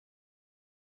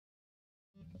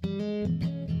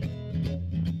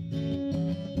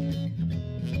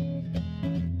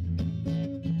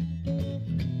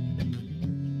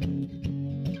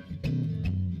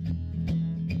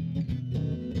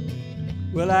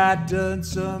Well, I done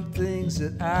some things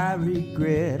that I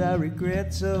regret. I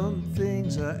regret some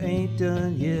things I ain't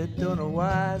done yet. Don't know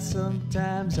why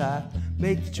sometimes I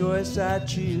make the choice I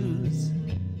choose.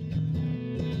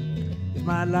 If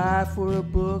my life were a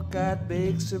book, I'd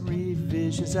make some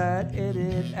revisions. I'd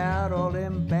edit out all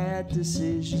them bad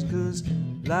decisions, 'cause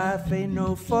life ain't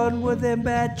no fun with them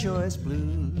bad choice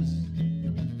blues.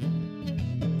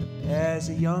 As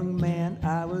a young man,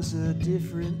 I was a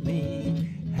different me,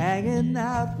 hanging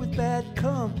out with bad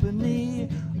company.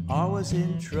 Always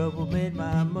in trouble, made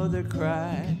my mother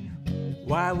cry.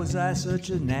 Why was I such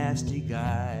a nasty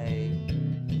guy?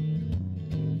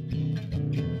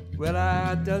 Well,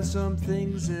 I've done some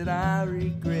things that I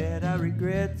regret. I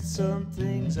regret some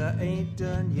things I ain't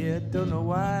done yet. Don't know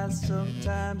why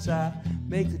sometimes I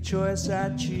make the choice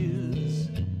I choose.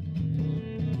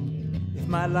 If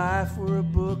my life were a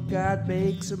book, I'd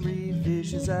make some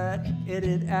revisions. I'd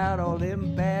edit out all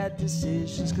them bad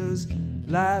decisions, 'cause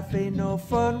life ain't no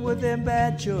fun with them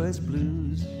bad choice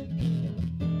blues.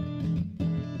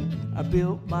 I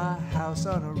built my house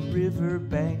on a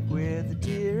riverbank where the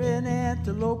deer and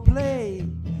antelope play.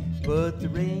 But the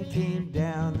rain came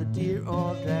down, the deer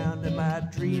all drowned, and my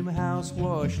dream house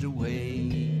washed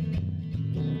away.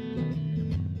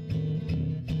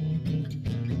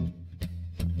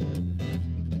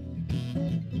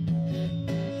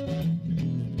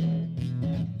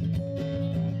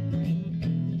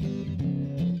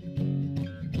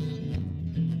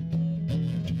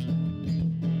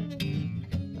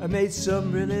 I made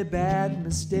some really bad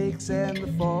mistakes and the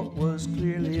fault was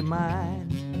clearly mine.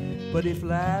 But if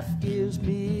life gives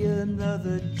me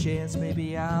another chance,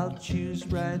 maybe I'll choose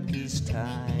right this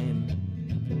time.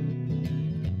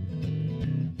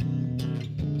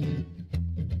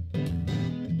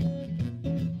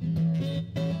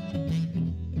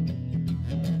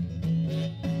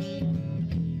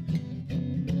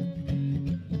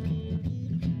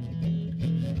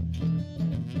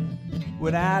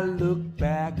 When I look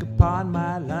back upon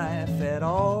my life, at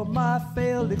all my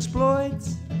failed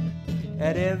exploits,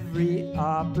 at every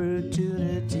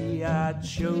opportunity I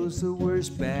chose the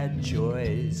worst bad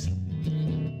choice.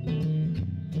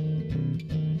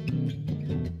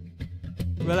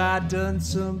 Well, I done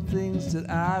some things that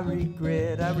I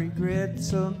regret. I regret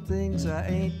some things I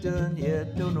ain't done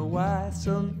yet. Don't know why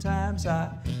sometimes I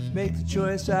make the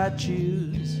choice I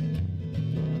choose.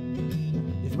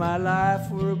 If my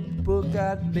life were a book,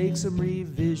 I'd make some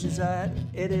revisions. I'd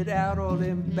edit out all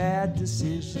them bad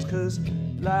decisions, 'cause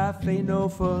life ain't no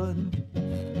fun.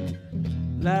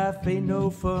 Life ain't no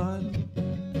fun.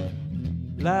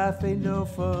 Life ain't no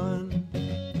fun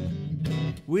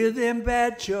with them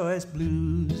bad choice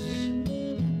blues.